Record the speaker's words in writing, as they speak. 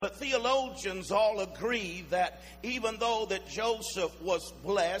theologians all agree that even though that Joseph was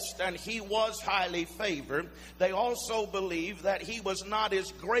blessed and he was highly favored, they also believe that he was not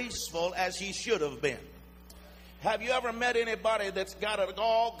as graceful as he should have been. Have you ever met anybody that's got it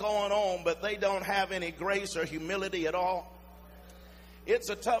all going on, but they don't have any grace or humility at all? It's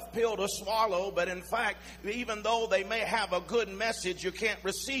a tough pill to swallow, but in fact, even though they may have a good message, you can't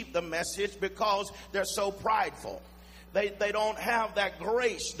receive the message because they're so prideful. They don't have that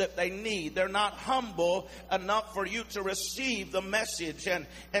grace that they need. They're not humble enough for you to receive the message. And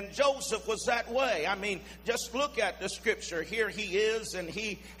Joseph was that way. I mean, just look at the scripture. Here he is, and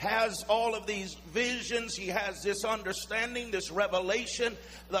he has all of these visions. He has this understanding, this revelation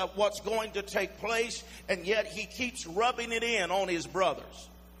of what's going to take place. And yet he keeps rubbing it in on his brothers.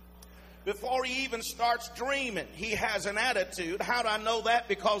 Before he even starts dreaming, he has an attitude. How do I know that?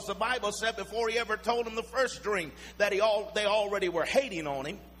 Because the Bible said before he ever told him the first dream that they already were hating on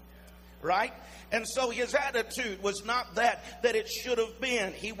him, right? And so his attitude was not that it should have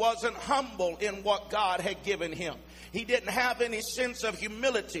been. He wasn't humble in what God had given him. He didn't have any sense of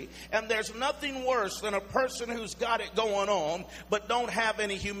humility. And there's nothing worse than a person who's got it going on but don't have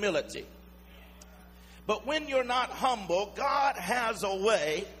any humility. But when you're not humble, God has a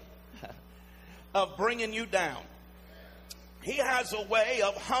way of bringing you down. He has a way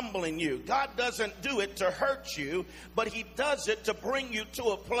of humbling you. God doesn't do it to hurt you, but he does it to bring you to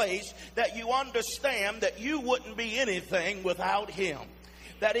a place that you understand that you wouldn't be anything without him.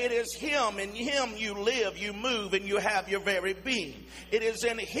 That it is him, in him you live, you move, and you have your very being. It is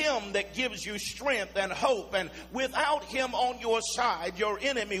in him that gives you strength and hope. And without him on your side, your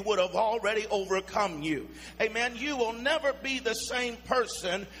enemy would have already overcome you. Amen. You will never be the same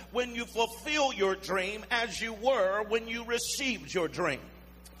person when you fulfill your dream as you were when you received your dream.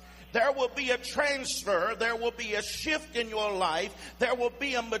 There will be a transfer. There will be a shift in your life. There will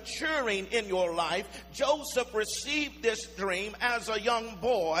be a maturing in your life. Joseph received this dream as a young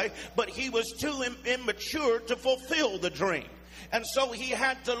boy, but he was too immature to fulfill the dream. And so he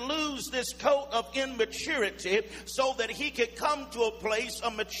had to lose this coat of immaturity so that he could come to a place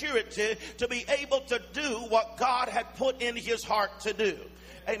of maturity to be able to do what God had put in his heart to do.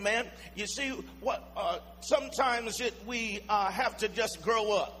 Amen. You see, what sometimes we have to just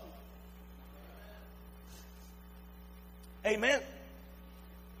grow up. Amen.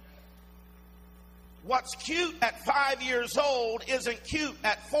 What's cute at 5 years old isn't cute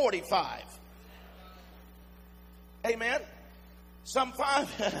at 45. Amen. Some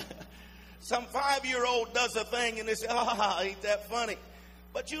 5-year-old does a thing and they say, ain't that funny?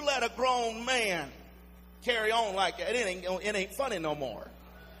 But you let a grown man carry on like that, it ain't funny no more.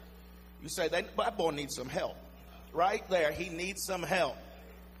 You say, that boy needs some help. Right there, he needs some help.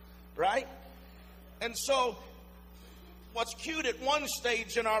 Right? And so what's cute at one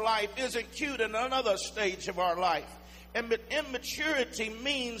stage in our life isn't cute in another stage of our life. And immaturity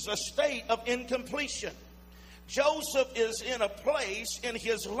means a state of incompletion. Joseph is in a place in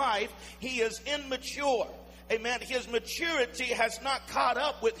his life, he is immature. Amen. His maturity has not caught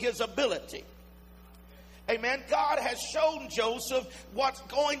up with his ability. Amen. God has shown Joseph what's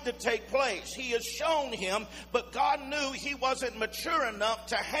going to take place. He has shown him, but God knew he wasn't mature enough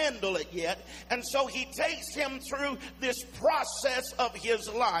to handle it yet. And so he takes him through this process of his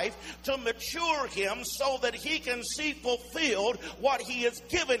life to mature him so that he can see fulfilled what he has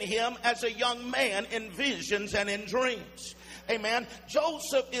given him as a young man in visions and in dreams. Amen.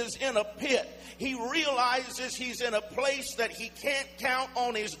 Joseph is in a pit. He realizes he's in a place that he can't count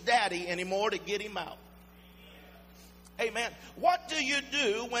on his daddy anymore to get him out. Amen. What do you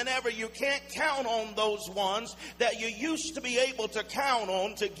do whenever you can't count on those ones that you used to be able to count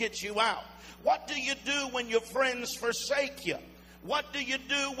on to get you out? What do you do when your friends forsake you? What do you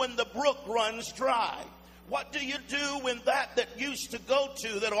do when the brook runs dry? What do you do when that used to go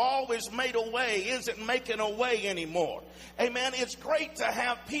to, that always made a way, isn't making a way anymore? Amen. It's great to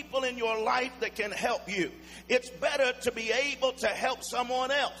have people in your life that can help you. It's better to be able to help someone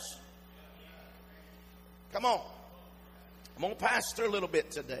else. Come on. I'm going to pastor a little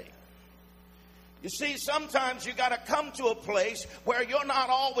bit today. You see, sometimes you got to come to a place where you're not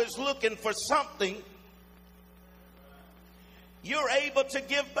always looking for something. You're able to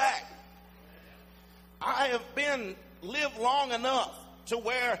give back. I have lived long enough to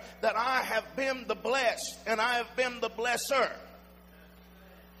where that I have been the blessed and I have been the blesser.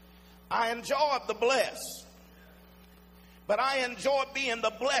 I enjoyed the blessed, but I enjoy being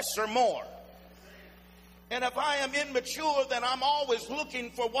the blesser more. And if I am immature, then I'm always looking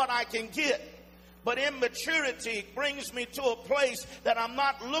for what I can get. But immaturity brings me to a place that I'm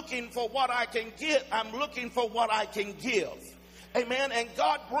not looking for what I can get. I'm looking for what I can give. Amen. And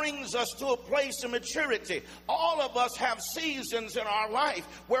God brings us to a place of maturity. All of us have seasons in our life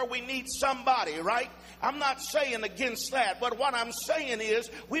where we need somebody, right? I'm not saying against that, but what I'm saying is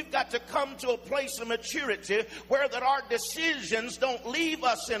we've got to come to a place of maturity where that our decisions don't leave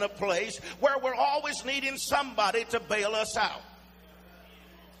us in a place where we're always needing somebody to bail us out.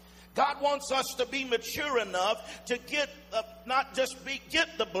 God wants us to be mature enough to get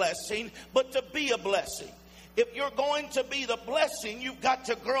get the blessing, but to be a blessing. If you're going to be the blessing, you've got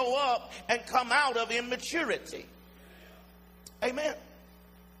to grow up and come out of immaturity. Amen.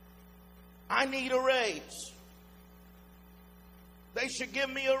 I need a raise. They should give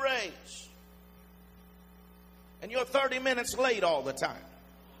me a raise. And you're 30 minutes late all the time.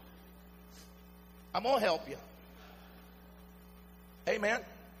 I'm going to help you. Amen.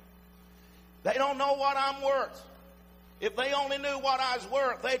 They don't know what I'm worth. If they only knew what I was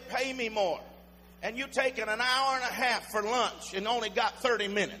worth, they'd pay me more. And you taking an hour and a half for lunch and only got 30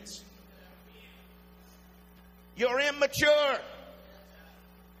 minutes. You're immature.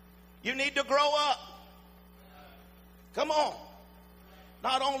 You need to grow up. Come on.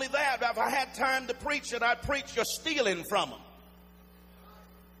 Not only that, if I had time to preach it, I'd preach you're stealing from them.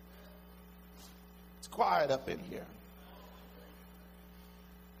 It's quiet up in here.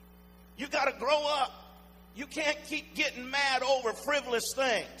 You got to grow up. You can't keep getting mad over frivolous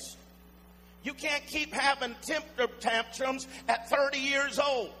things. You can't keep having temper tantrums at 30 years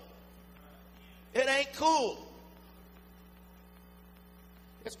old. It ain't cool.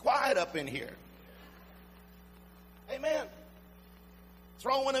 It's quiet up in here. Amen.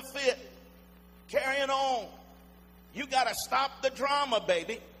 Throwing a fit. Carrying on. You got to stop the drama,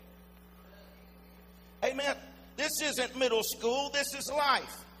 baby. Amen. This isn't middle school. This is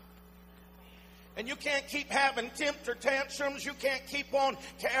life. And you can't keep having temper tantrums. You can't keep on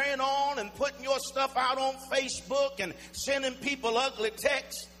carrying on and putting your stuff out on Facebook and sending people ugly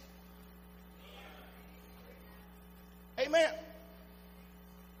texts. Amen.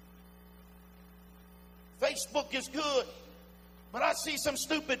 Facebook is good, but I see some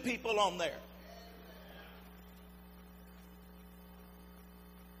stupid people on there.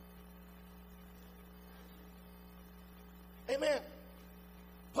 Amen.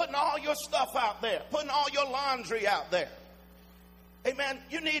 Putting all your stuff out there. Putting all your laundry out there. Amen.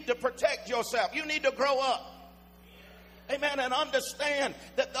 You need to protect yourself. You need to grow up. Amen. And understand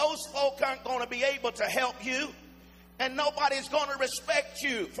that those folk aren't going to be able to help you. And nobody's going to respect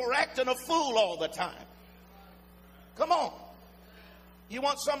you for acting a fool all the time. Come on. You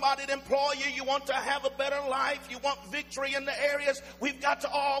want somebody to employ you. You want to have a better life. You want victory in the areas. We've got to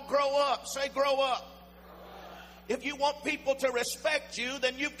all grow up. Say grow up. If you want people to respect you,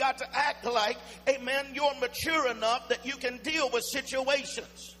 then you've got to act like, amen, you're mature enough that you can deal with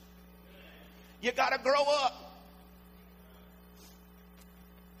situations. You got to grow up.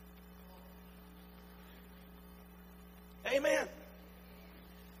 Amen.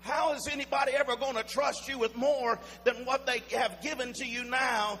 How is anybody ever going to trust you with more than what they have given to you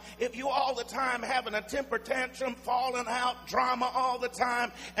now if you all the time having a temper tantrum, falling out, drama all the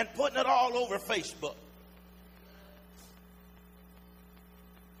time, and putting it all over Facebook?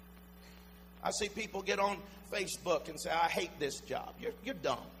 I see people get on Facebook and say, I hate this job. You're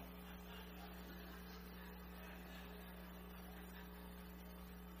dumb.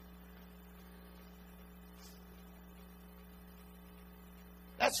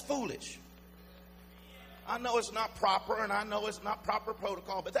 That's foolish. I know it's not proper and I know it's not proper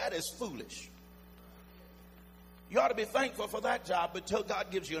protocol, but that is foolish. You ought to be thankful for that job until God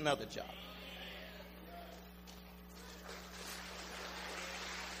gives you another job.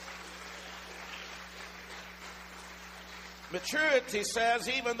 Maturity says,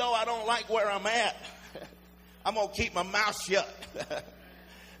 even though I don't like where I'm at, I'm going to keep my mouth shut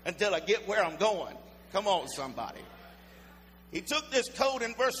until I get where I'm going. Come on, somebody. He took this coat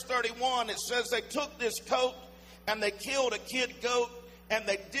in verse 31. It says they took this coat and they killed a kid goat and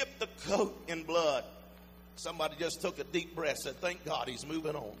they dipped the coat in blood. Somebody just took a deep breath and said, thank God he's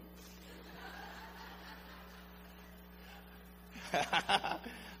moving on.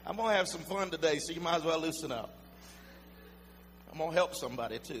 I'm going to have some fun today, so you might as well loosen up. I'm going to help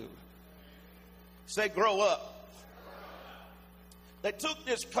somebody too. Say, grow up. They took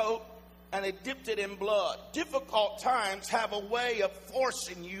this coat and they dipped it in blood. Difficult times have a way of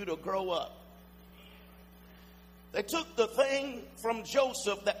forcing you to grow up. They took the thing from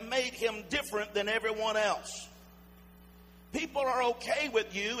Joseph that made him different than everyone else. People are okay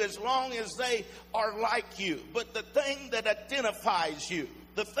with you as long as they are like you. But the thing that identifies you,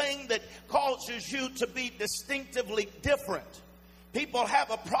 the thing that causes you to be distinctively different, people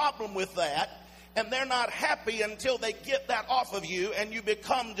have a problem with that. And they're not happy until they get that off of you and you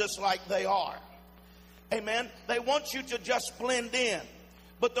become just like they are. Amen. They want you to just blend in.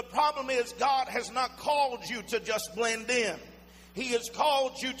 But the problem is God has not called you to just blend in. He has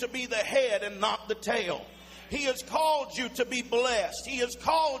called you to be the head and not the tail. He has called you to be blessed. He has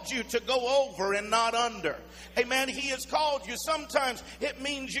called you to go over and not under. Amen. He has called you. Sometimes it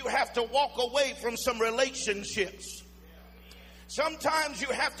means you have to walk away from some relationships. Sometimes you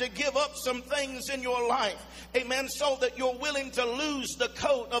have to give up some things in your life, amen, so that you're willing to lose the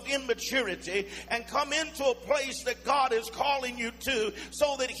coat of immaturity and come into a place that God is calling you to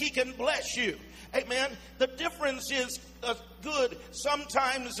so that He can bless you. Amen. The difference is good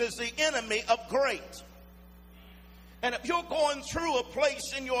sometimes is the enemy of great. And if you're going through a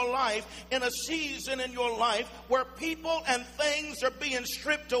place in your life, in a season in your life where people and things are being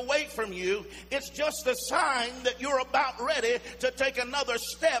stripped away from you, it's just a sign that you're about ready to take another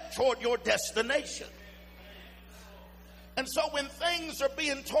step toward your destination. And so when things are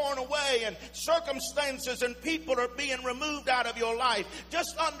being torn away and circumstances and people are being removed out of your life,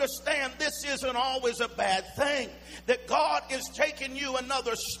 just understand this isn't always a bad thing. That God is taking you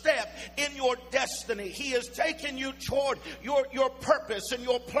another step in your destiny. He is taking you toward your purpose and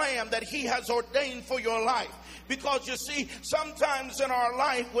your plan that He has ordained for your life. Because you see, sometimes in our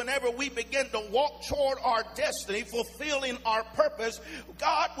life, whenever we begin to walk toward our destiny, fulfilling our purpose,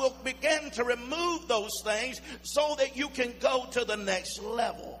 God will begin to remove those things so that you can go to the next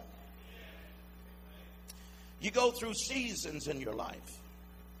level. You go through seasons in your life.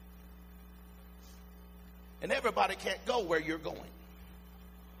 And everybody can't go where you're going.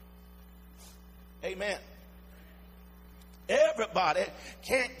 Amen. Everybody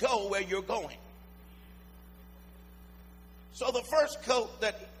can't go where you're going. So the first coat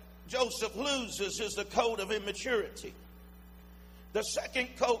that Joseph loses is the coat of immaturity. The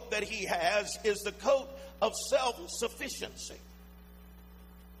second coat that he has is the coat of self-sufficiency.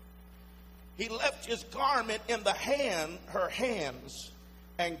 He left his garment in her hands,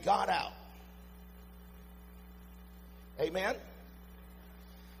 and got out. Amen.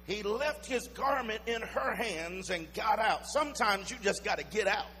 He left his garment in her hands and got out. Sometimes you just got to get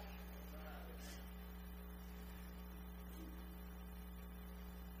out.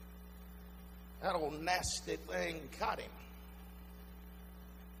 That old nasty thing caught him.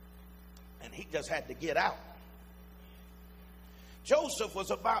 And he just had to get out. Joseph was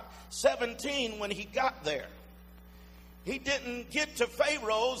about 17 when he got there. He didn't get to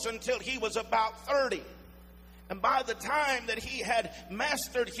Pharaoh's until he was about 30. And by the time that he had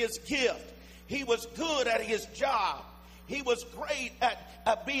mastered his gift, he was good at his job. He was great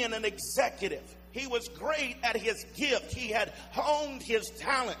at being an executive. He was great at his gift. He had honed his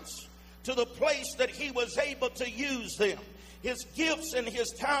talents to the place that he was able to use them. His gifts and his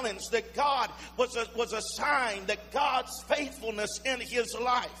talents, that God was a sign that God's faithfulness in his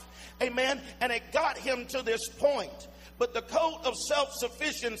life. Amen. And it got him to this point. But the coat of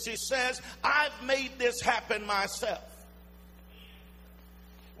self-sufficiency says, I've made this happen myself.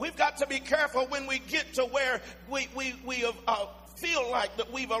 We've got to be careful when we get to where we feel like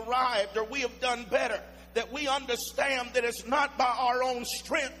that we've arrived or we have done better, that we understand that it's not by our own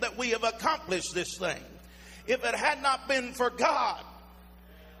strength that we have accomplished this thing. If it had not been for God,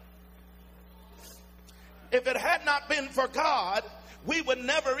 we would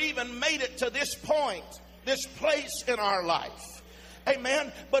never even made it to this point, this place in our life.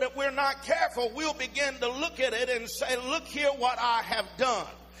 Amen. But if we're not careful, we'll begin to look at it and say, look here what I have done.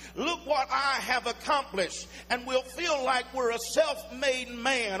 Look what I have accomplished. And we'll feel like we're a self-made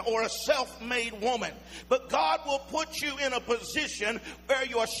man or a self-made woman. But God will put you in a position where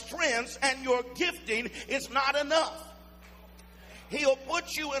your strengths and your gifting is not enough. He'll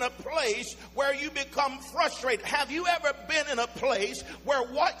put you in a place where you become frustrated. Have you ever been in a place where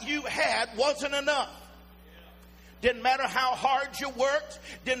what you had wasn't enough? Didn't matter how hard you worked.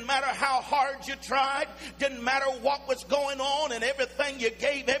 Didn't matter how hard you tried. Didn't matter what was going on and everything you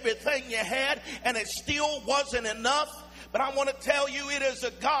gave, everything you had, and it still wasn't enough. But I want to tell you, it is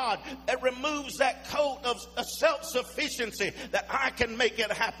a God that removes that coat of self-sufficiency, that I can make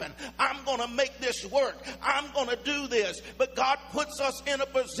it happen. I'm going to make this work. I'm going to do this. But God puts us in a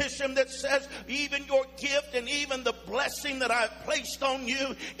position that says even your gift and even the blessing that I've placed on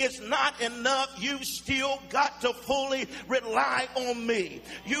you is not enough. You've still got to fully rely on me.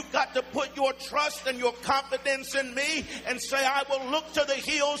 You've got to put your trust and your confidence in me and say, I will look to the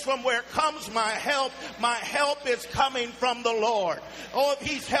hills from where comes my help. My help is coming from the Lord. Oh, if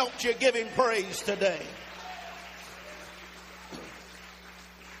He's helped you, give Him praise today.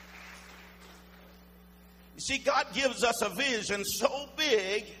 You see, God gives us a vision so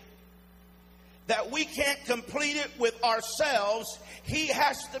big that we can't complete it with ourselves. He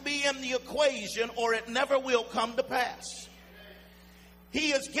has to be in the equation or it never will come to pass. He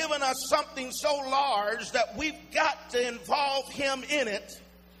has given us something so large that we've got to involve him in it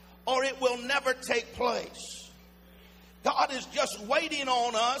or it will never take place. God is just waiting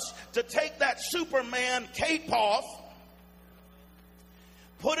on us to take that Superman cape off,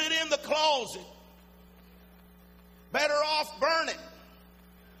 put it in the closet. Better off burn it,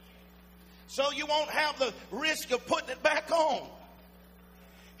 so you won't have the risk of putting it back on.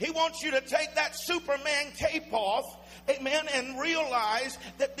 He wants you to take that Superman cape off, amen, and realize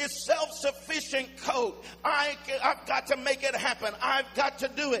that this self-sufficient coat, I've got to make it happen. I've got to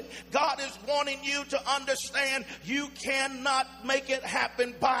do it. God is wanting you to understand you cannot make it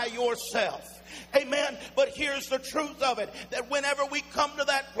happen by yourself. Amen. But here's the truth of it, that whenever we come to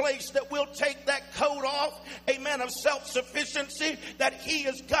that place that we'll take that coat off, amen, of self-sufficiency, that he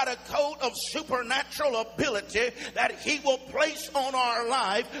has got a coat of supernatural ability that he will place on our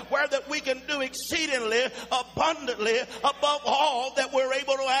life, where that we can do exceedingly abundantly above all that we're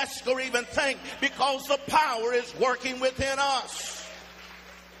able to ask or even think, because the power is working within us.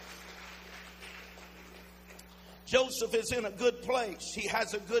 Joseph is in a good place. He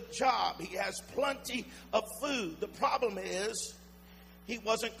has a good job. He has plenty of food. The problem is he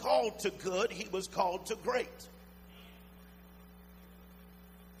wasn't called to good. He was called to great.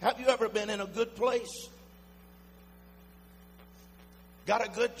 Have you ever been in a good place? Got a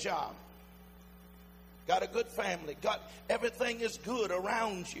good job. Got a good family. Got everything is good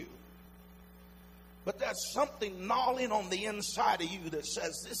around you. But there's something gnawing on the inside of you that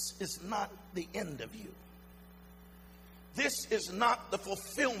says this is not the end of you. This is not the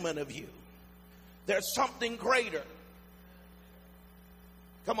fulfillment of you. There's something greater.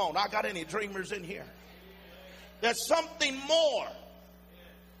 Come on, I got any dreamers in here? There's something more.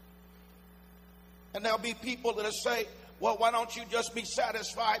 And there'll be people that'll say, well, why don't you just be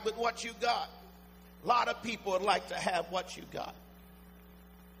satisfied with what you got? A lot of people would like to have what you got.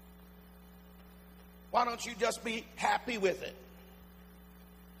 Why don't you just be happy with it?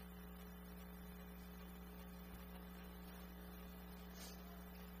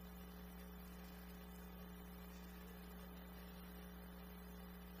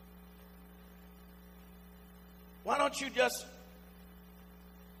 Why don't you just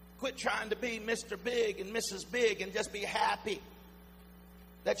quit trying to be Mr. Big and Mrs. Big and just be happy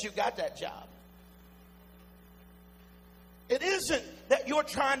that you got that job? It isn't that you're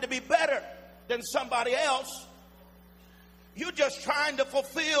trying to be better than somebody else. You're just trying to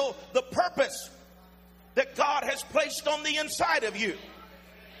fulfill the purpose that God has placed on the inside of you.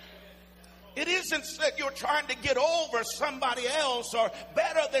 It isn't that you're trying to get over somebody else or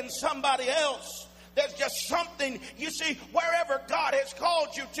better than somebody else. There's just something, you see, wherever God has called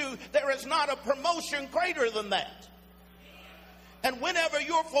you to, there is not a promotion greater than that. And whenever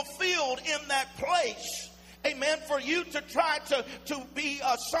you're fulfilled in that place, amen, for you to try to be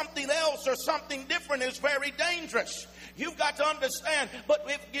something else or something different is very dangerous. You've got to understand, but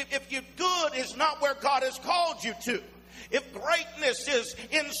if your good is not where God has called you to, if greatness is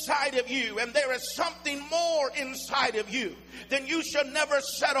inside of you and there is something more inside of you, then you should never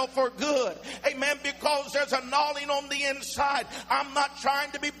settle for good. Amen. Because there's a gnawing on the inside. I'm not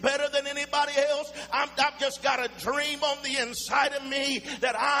trying to be better than anybody else. I've just got a dream on the inside of me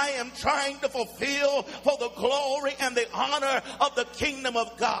that I am trying to fulfill for the glory and the honor of the kingdom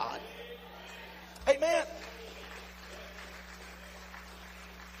of God. Amen.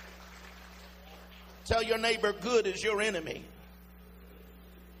 Tell your neighbor, good is your enemy.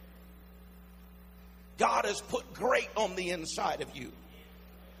 God has put great on the inside of you.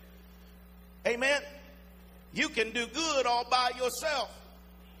 Amen. You can do good all by yourself.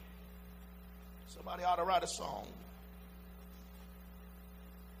 Somebody ought to write a song.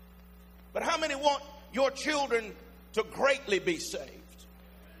 But how many want your children to greatly be saved?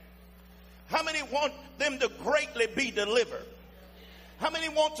 How many want them to greatly be delivered? How many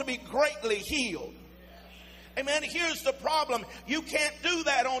want to be greatly healed? Amen. Here's the problem. You can't do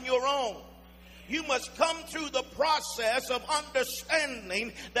that on your own. You must come through the process of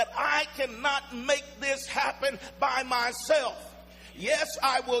understanding that I cannot make this happen by myself. Yes,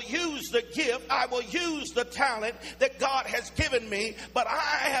 I will use the gift, I will use the talent that God has given me, but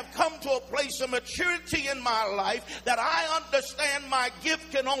I have come to a place of maturity in my life that I understand my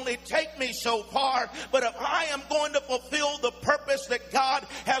gift can only take me so far, but if I am going to fulfill the purpose that God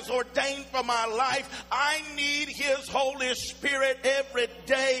has ordained for my life, I need His Holy Spirit every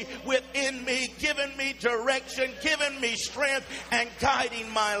day within me, giving me direction, giving me strength, and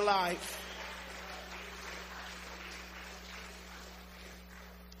guiding my life.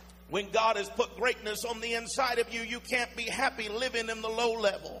 When God has put greatness on the inside of you, you can't be happy living in the low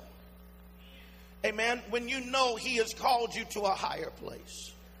level. Amen. When you know He has called you to a higher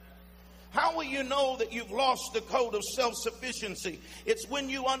place. How will you know that you've lost the code of self-sufficiency? It's when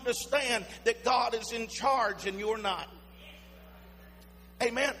you understand that God is in charge and you're not.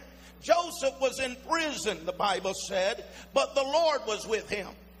 Amen. Joseph was in prison, the Bible said, but the Lord was with him.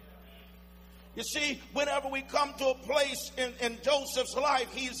 You see, whenever we come to a place in Joseph's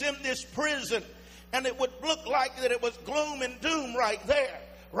life, he's in this prison, and it would look like that it was gloom and doom right there,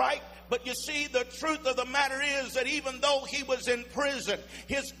 right? But you see, the truth of the matter is that even though he was in prison,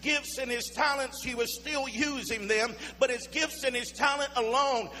 his gifts and his talents, he was still using them. But his gifts and his talent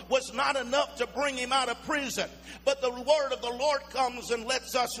alone was not enough to bring him out of prison. But the word of the Lord comes and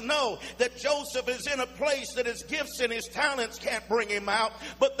lets us know that Joseph is in a place that his gifts and his talents can't bring him out.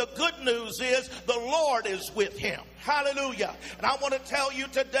 But the good news is the Lord is with him. Hallelujah. And I want to tell you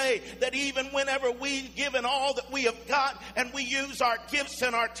today that even whenever we've given all that we have got and we use our gifts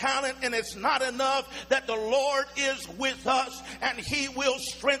and our talent and it's not enough, that the Lord is with us and He will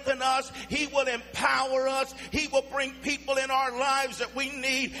strengthen us. He will empower us. He will bring people in our lives that we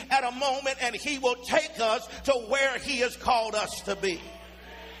need at a moment, and He will take us to where He has called us to be.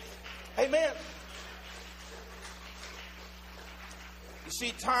 Amen. You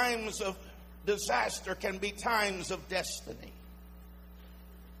see, times of disaster can be times of destiny.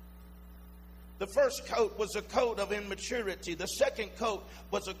 The first coat was a coat of immaturity. The second coat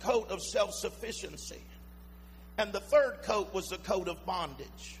was a coat of self-sufficiency. And the third coat was a coat of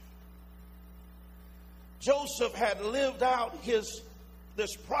bondage. Joseph had lived out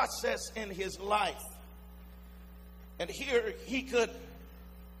this process in his life. And here he could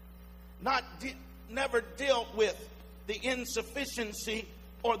never dealt with the insufficiency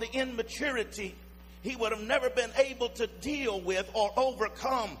or the immaturity. He would have never been able to deal with or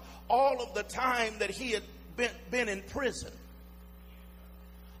overcome all of the time that he had been in prison.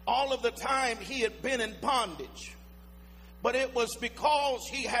 All of the time he had been in bondage. But it was because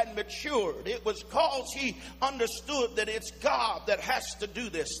he had matured. It was because he understood that it's God that has to do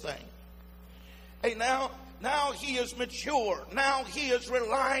this thing. Hey, now he is mature. Now he is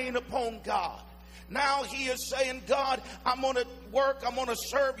relying upon God. Now he is saying, God, I'm going to work, I'm going to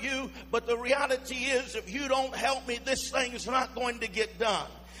serve you, but the reality is if you don't help me, this thing is not going to get done.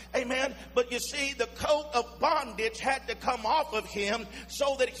 Amen. But you see, the coat of bondage had to come off of him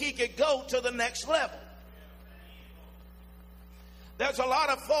so that he could go to the next level. There's a lot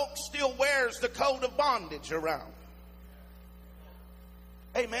of folks still wears the coat of bondage around.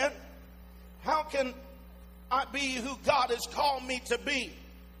 Amen. How can I be who God has called me to be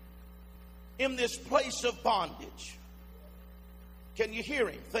in this place of bondage? Can you hear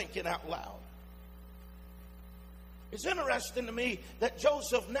him thinking out loud? It's interesting to me that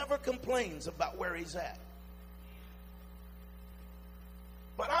Joseph never complains about where he's at.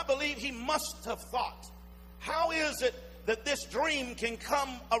 But I believe he must have thought, how is it that this dream can come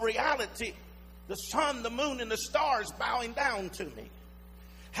a reality? The sun, the moon, and the stars bowing down to me.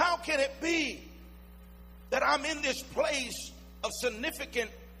 How can it be that I'm in this place of significant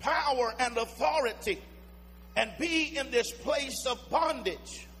power and authority and be in this place of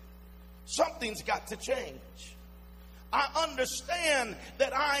bondage? Something's got to change. I understand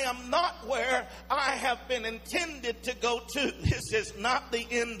that I am not where I have been intended to go to. This is not the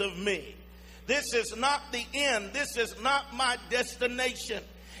end of me. This is not the end. This is not my destination.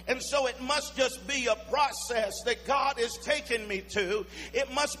 And so it must just be a process that God is taking me to.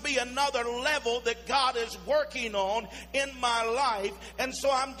 It must be another level that God is working on in my life. And so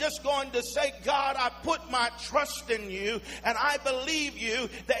I'm just going to say, God, I put my trust in you, and I believe you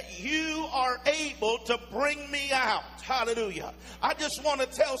that you are able to bring me out. Hallelujah. I just want to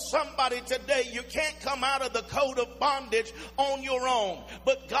tell somebody today, you can't come out of the coat of bondage on your own,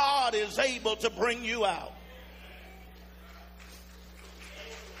 but God is able to bring you out.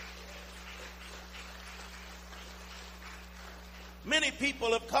 Many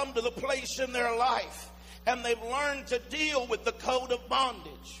people have come to the place in their life and they've learned to deal with the coat of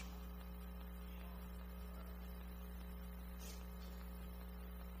bondage.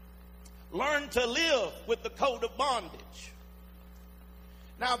 Learn to live with the coat of bondage.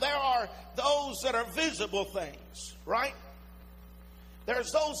 Now there are those that are visible things, right?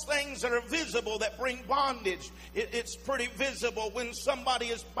 There's those things that are visible that bring bondage. It's pretty visible when somebody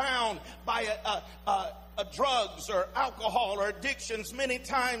is bound by drugs or alcohol or addictions many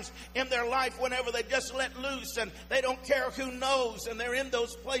times in their life, whenever they just let loose and they don't care who knows, and they're in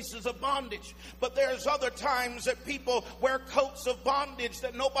those places of bondage. But there's other times that people wear coats of bondage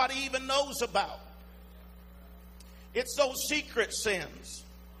that nobody even knows about. It's those secret sins.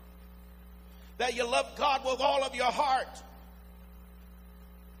 that you love God with all of your heart,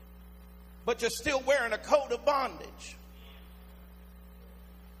 but you're still wearing a coat of bondage.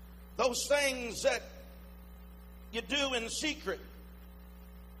 Those things that you do in secret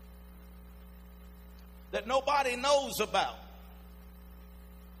that nobody knows about.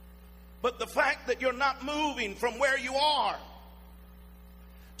 But the fact that you're not moving from where you are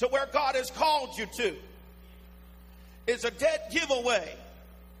to where God has called you to is a dead giveaway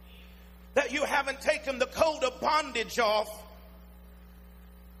that you haven't taken the coat of bondage off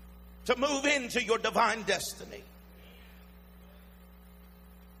to move into your divine destiny.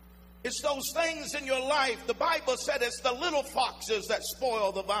 It's those things in your life. The Bible said it's the little foxes that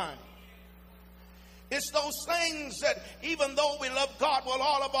spoil the vine. It's those things that even though we love God with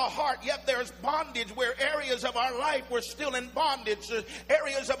all of our heart, yet there's bondage where areas of our life we're still in bondage.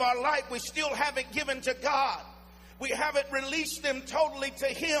 Areas of our life we still haven't given to God. We haven't released them totally to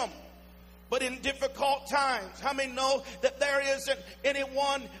Him. But in difficult times, how many know that there isn't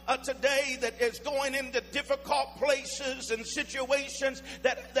anyone today that is going into difficult places and situations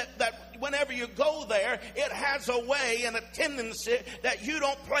that whenever you go there, it has a way and a tendency that you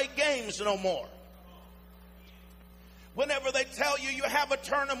don't play games no more. Whenever they tell you you have a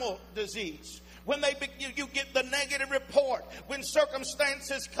terminal disease, when you get the negative report, when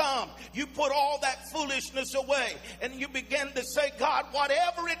circumstances come, you put all that foolishness away and you begin to say, God,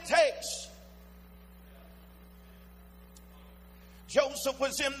 whatever it takes. Joseph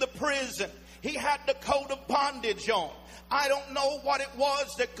was in the prison. He had the coat of bondage on. I don't know what it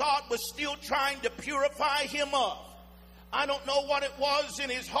was that God was still trying to purify him of. I don't know what it was in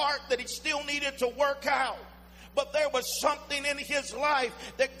his heart that he still needed to work out. But there was something in his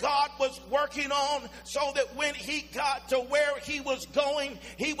life that God was working on so that when he got to where he was going,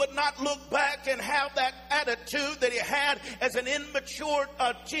 he would not look back and have that attitude that he had as an immature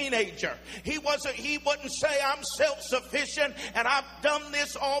teenager. He wouldn't say, I'm self-sufficient and I've done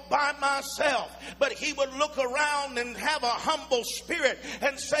this all by myself. But he would look around and have a humble spirit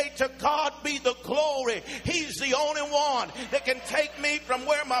and say, to God be the glory. He's the only one that can take me from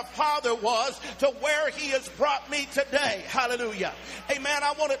where my father was to where he has brought me today. Hallelujah. Amen.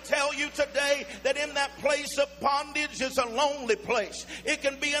 I want to tell you today that in that place of bondage is a lonely place. It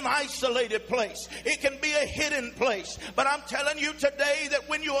can be an isolated place. It can be a hidden place. But I'm telling you today that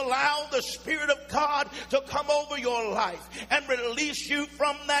when you allow the Spirit of God to come over your life and release you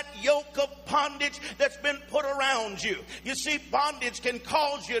from that yoke of bondage that's been put around you. You see, bondage can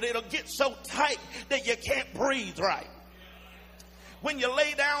cause you, it'll get so tight that you can't breathe right. When you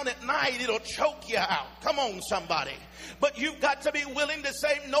lay down at night, it'll choke you out. Come on, somebody. But you've got to be willing to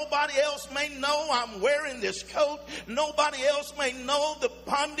say, nobody else may know I'm wearing this coat. Nobody else may know the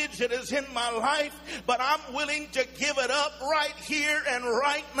bondage that is in my life. But I'm willing to give it up right here and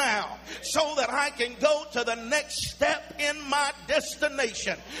right now so that I can go to the next step in my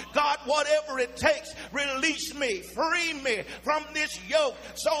destination. God, whatever it takes, release me, free me from this yoke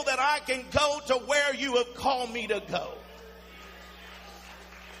so that I can go to where you have called me to go.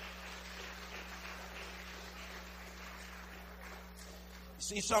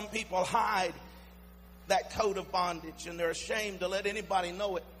 See, some people hide that coat of bondage and they're ashamed to let anybody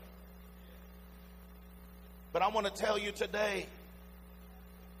know it. But I want to tell you today,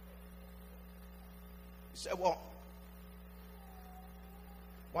 you say, well,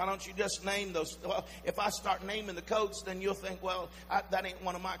 why don't you just name those? Well, if I start naming the coats, then you'll think, well, that ain't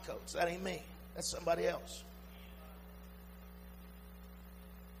one of my coats. That ain't me. That's somebody else.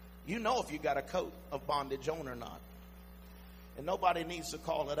 You know if you got a coat of bondage on or not. And nobody needs to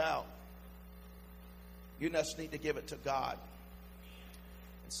call it out. You just need to give it to God.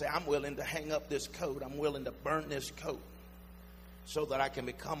 And say, I'm willing to hang up this coat. I'm willing to burn this coat so that I can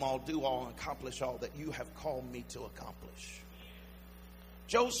become all, do all, and accomplish all that you have called me to accomplish.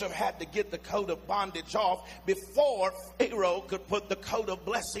 Joseph had to get the coat of bondage off before Pharaoh could put the coat of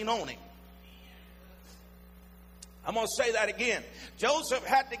blessing on him. I'm going to say that again. Joseph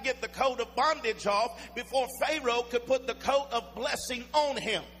had to get the coat of bondage off before Pharaoh could put the coat of blessing on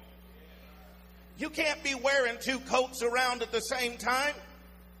him. You can't be wearing two coats around at the same time.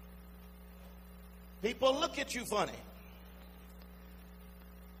 People look at you funny.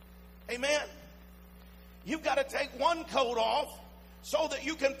 Amen. You've got to take one coat off so that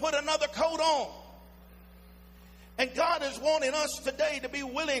you can put another coat on. And God is wanting us today to be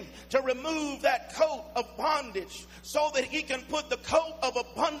willing to remove that coat of bondage so that He can put the coat of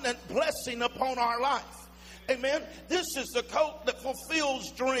abundant blessing upon our life. Amen. This is the coat that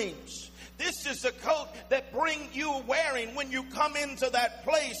fulfills dreams. This is the coat that you wearing when you come into that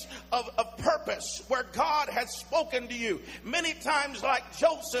place of purpose where God has spoken to you. Many times, like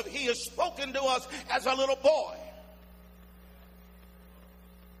Joseph, he has spoken to us as a little boy.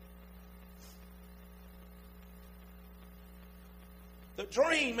 The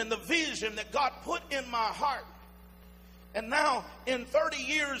dream and the vision that God put in my heart, and now in 30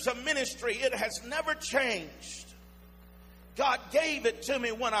 years of ministry, it has never changed. God gave it to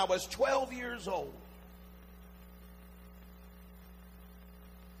me when I was 12 years old.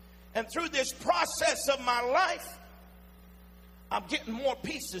 And through this process of my life, I'm getting more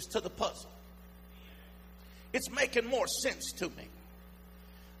pieces to the puzzle. It's making more sense to me.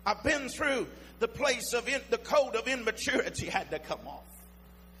 I've been through the place of the code of immaturity had to come off.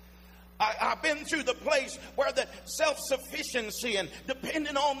 I've been through the place where the self-sufficiency and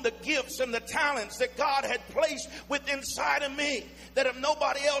depending on the gifts and the talents that God had placed within inside of me, that if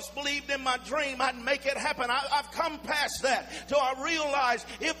nobody else believed in my dream, I'd make it happen. I've come past that till I realize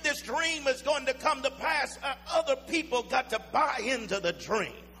if this dream is going to come to pass, other people got to buy into the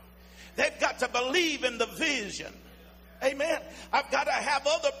dream. They've got to believe in the vision. Amen. I've got to have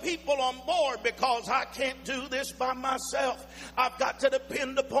other people on board because I can't do this by myself. I've got to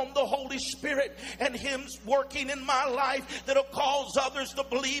depend upon the Holy Spirit and Him working in my life that'll cause others to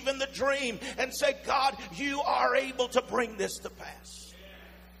believe in the dream and say, God, you are able to bring this to pass.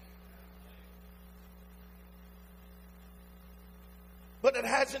 But it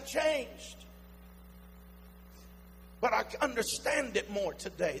hasn't changed. But I understand it more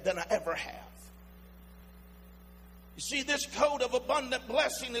today than I ever have. You see, this coat of abundant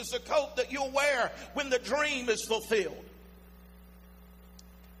blessing is the coat that you'll wear when the dream is fulfilled.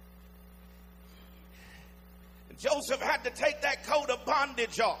 And Joseph had to take that coat of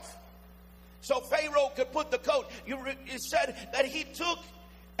bondage off so Pharaoh could put the coat. It said that he took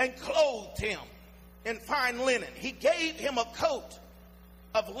and clothed him in fine linen. He gave him a coat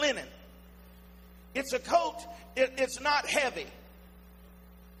of linen. It's a coat, it's not heavy.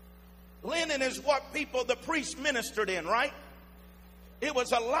 Linen is what the priests ministered in, right? It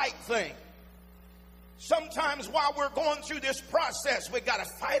was a light thing. Sometimes while we're going through this process, we got to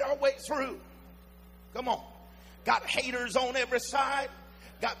fight our way through. Come on. Got haters on every side.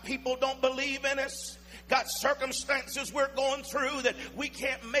 Got people don't believe in us. Got circumstances we're going through that we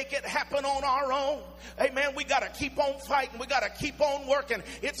can't make it happen on our own. Amen. We got to keep on fighting. We got to keep on working.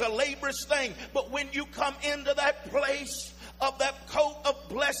 It's a laborious thing. But when you come into that place of that coat of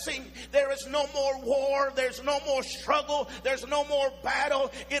blessing, there is no more war, there's no more struggle, there's no more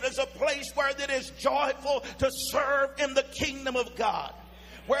battle. It is a place where it is joyful to serve in the kingdom of God.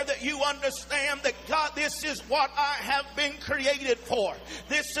 Where that you understand that God, this is what I have been created for.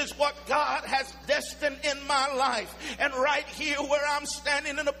 This is what God has destined in my life. And right here where I'm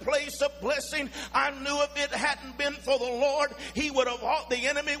standing in a place of blessing, I knew if it hadn't been for the Lord, the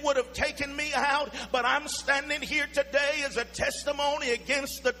enemy would have taken me out. But I'm standing here today as a testimony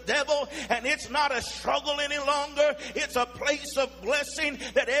against the devil. And it's not a struggle any longer. It's a place of blessing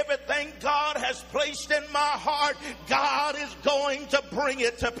that everything God has placed in my heart, God is going to bring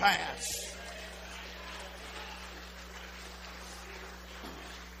it to pass.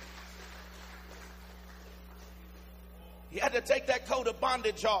 He had to take that coat of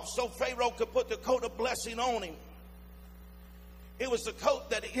bondage off so Pharaoh could put the coat of blessing on him. It was the coat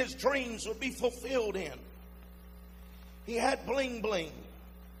that his dreams would be fulfilled in. He had bling bling.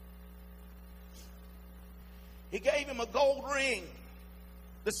 He gave him a gold ring,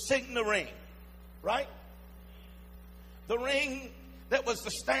 the signet ring, right? The ring that was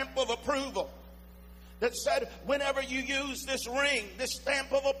the stamp of approval. That said, whenever you use this ring, this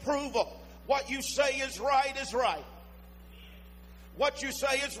stamp of approval, what you say is right is right. What you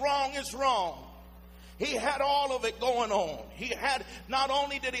say is wrong. He had all of it going on. He had, not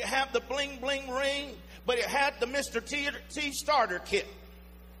only did he have the bling bling ring, but he had the Mr. T starter kit.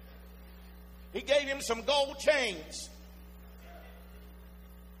 He gave him some gold chains.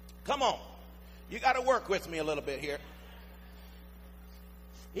 Come on. You got to work with me a little bit here.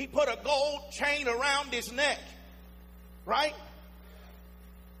 He put a gold chain around his neck, right?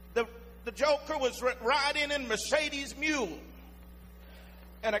 The Joker was riding in Mercedes mule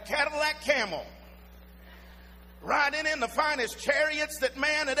and a Cadillac Camel, riding in the finest chariots that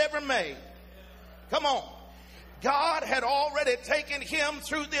man had ever made. Come on. God had already taken him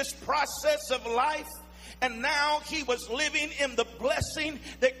through this process of life And now he was living in the blessing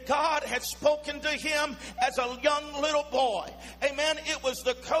that God had spoken to him as a young little boy. Amen. It was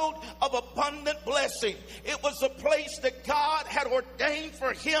the coat of abundant blessing. It was the place that God had ordained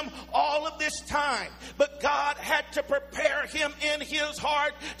for him all of this time. But God had to prepare him in his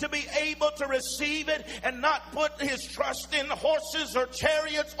heart to be able to receive it and not put his trust in horses or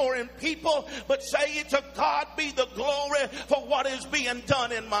chariots or in people, but say, to God be the glory for what is being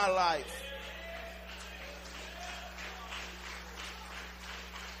done in my life.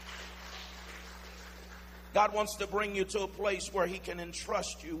 God wants to bring you to a place where he can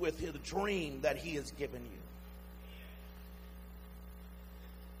entrust you with his dream that he has given you.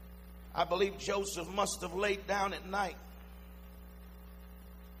 I believe Joseph must have laid down at night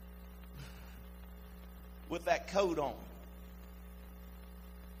with that coat on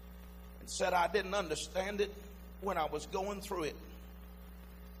and said, I didn't understand it when I was going through it.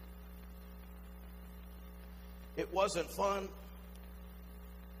 It wasn't fun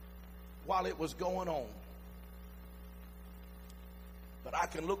while it was going on. But I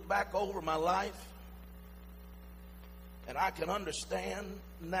can look back over my life and I can understand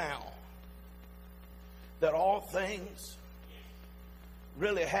now that all things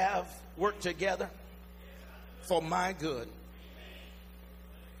really have worked together for my good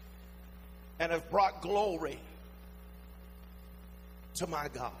and have brought glory to my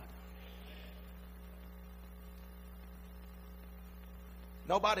God.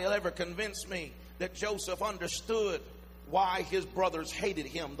 Nobody will ever convince me that Joseph understood why his brothers hated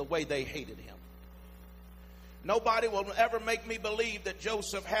him the way they hated him. Nobody will ever make me believe that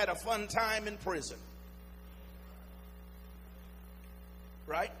Joseph had a fun time in prison.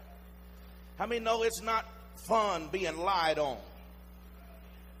 Right? How many know it's not fun being lied on?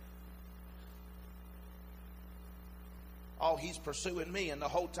 Oh, he's pursuing me, and the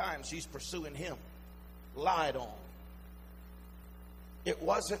whole time she's pursuing him. Lied on. It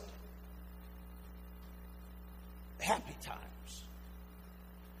wasn't happy times.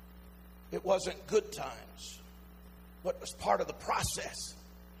 It wasn't good times. But it was part of the process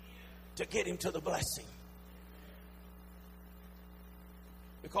to get him to the blessing.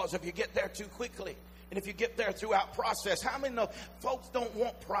 Because if you get there too quickly, and if you get there throughout process, how many know folks don't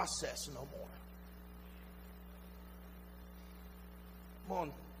want process no more? Come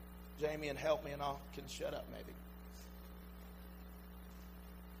on, Jamie, and help me, and I can shut up maybe.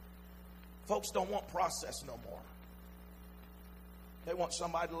 Folks don't want process no more. They want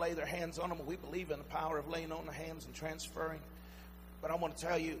somebody to lay their hands on them. We believe in the power of laying on the hands and transferring. But I want to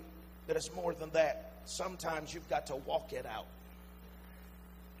tell you that it's more than that. Sometimes you've got to walk it out.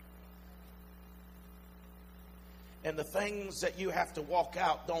 And the things that you have to walk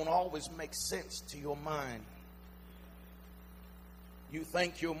out don't always make sense to your mind. You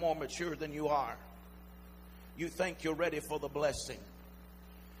think you're more mature than you are. You think you're ready for the blessing.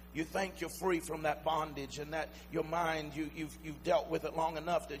 You think you're free from that bondage, and that your mind, you've dealt with it long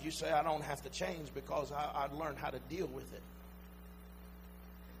enough that you say, I don't have to change because I've learned how to deal with it.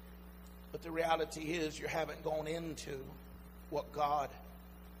 But the reality is you haven't gone into what God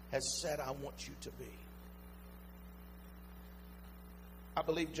has said I want you to be. I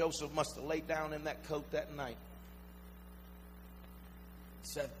believe Joseph must have laid down in that coat that night.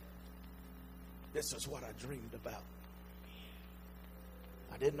 He said, this is what I dreamed about.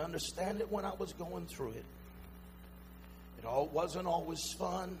 I didn't understand it when I was going through it. It all wasn't always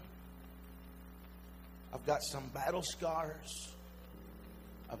fun. I've got some battle scars.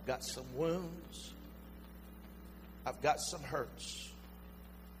 I've got some wounds. I've got some hurts.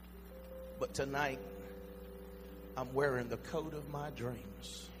 But tonight, I'm wearing the coat of my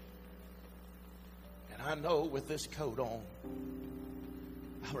dreams. And I know with this coat on,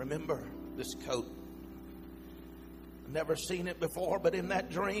 I remember this coat. Never seen it before, but in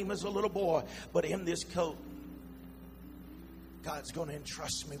that dream as a little boy. But in this coat, God's going to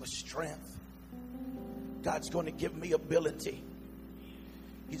entrust me with strength. God's going to give me ability.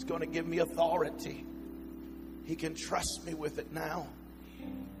 He's going to give me authority. He can trust me with it now.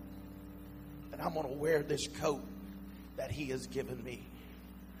 And I'm going to wear this coat that He has given me.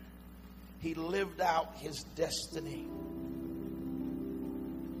 He lived out His destiny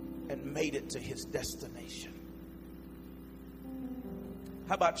and made it to His destination.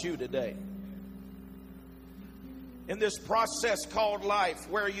 How about you today? In this process called life,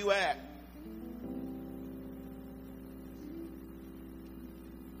 where are you at?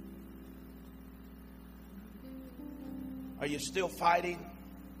 Are you still fighting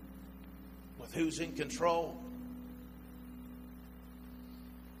with who's in control?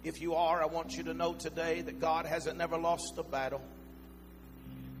 If you are, I want you to know today that God hasn't never lost a battle.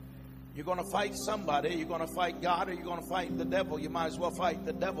 You're going to fight somebody. You're going to fight God, or you're going to fight the devil. You might as well fight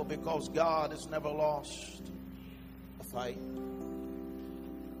the devil, because God has never lost a fight.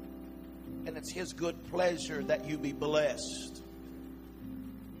 And it's His good pleasure that you be blessed.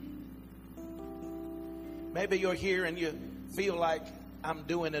 Maybe you're here and you feel like, I'm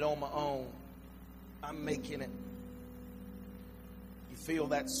doing it on my own. I'm making it. You feel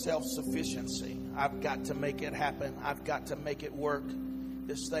that self-sufficiency. I've got to make it happen. I've got to make it work.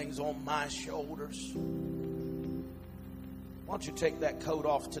 This thing's on my shoulders. Why don't you take that coat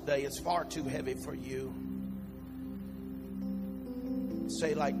off today? It's far too heavy for you.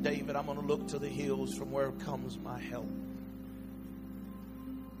 Say like David, I'm going to look to the hills from where comes my help.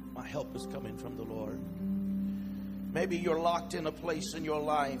 My help is coming from the Lord. Maybe you're locked in a place in your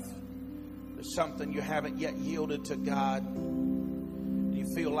life. There's something you haven't yet yielded to God. You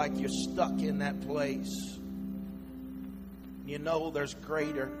feel like you're stuck in that place. You know there's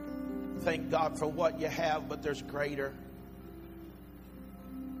greater. Thank God for what you have, but there's greater.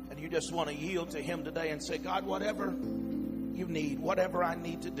 And you just want to yield to Him today and say, God, whatever you need, whatever I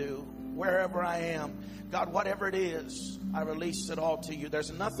need to do, wherever I am, God, whatever it is, I release it all to you.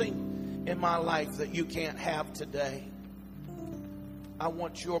 There's nothing in my life that you can't have today. I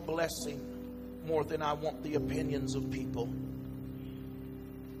want your blessing more than I want the opinions of people.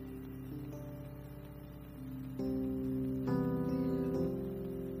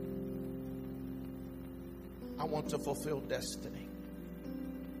 I want to fulfill destiny.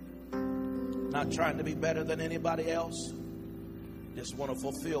 Not trying to be better than anybody else. Just want to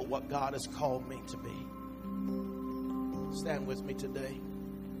fulfill what God has called me to be. Stand with me today.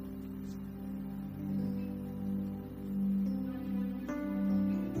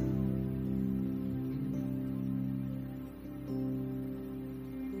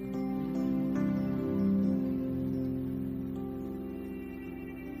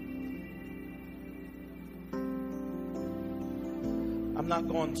 I'm not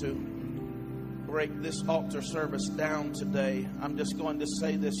going to break this altar service down today. I'm just going to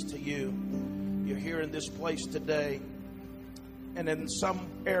say this to you. You're here in this place today, and in some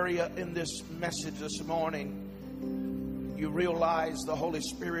area in this message this morning, you realize the Holy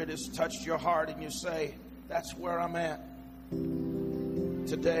Spirit has touched your heart, and you say, that's where I'm at.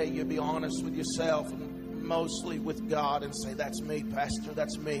 Today, you be honest with yourself and mostly with God and say, that's me, Pastor,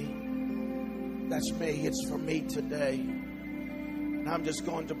 that's me. That's me. It's for me today. And I'm just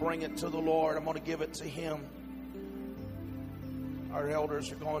going to bring it to the Lord. I'm going to give it to Him. Our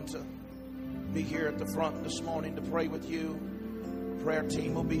elders are going to be here at the front this morning to pray with you. The prayer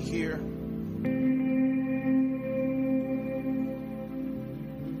team will be here.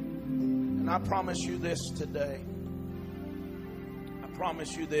 And I promise you this today. I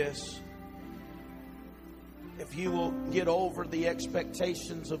promise you this. If you will get over the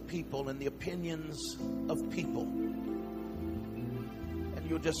expectations of people and the opinions of people,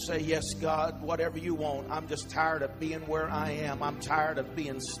 you'll just say, yes, God, whatever you want. I'm just tired of being where I am. I'm tired of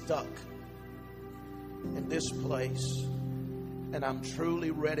being stuck in this place. And I'm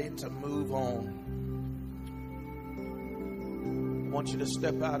truly ready to move on. I want you to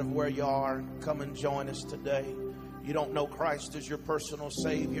step out of where you are and come and join us today. You don't know Christ as your personal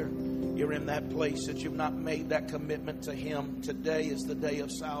Savior. You're in that place that you've not made that commitment to Him. Today is the day of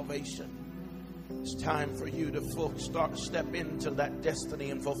salvation. It's time for you to step into that destiny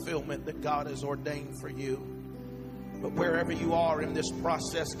and fulfillment that God has ordained for you. But wherever you are in this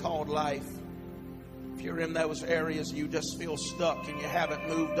process called life, if you're in those areas you just feel stuck and you haven't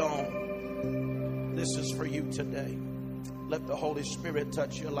moved on, this is for you today. Let the Holy Spirit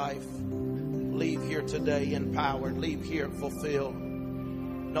touch your life. Leave here today empowered. Leave here fulfilled,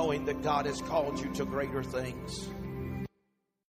 knowing that God has called you to greater things.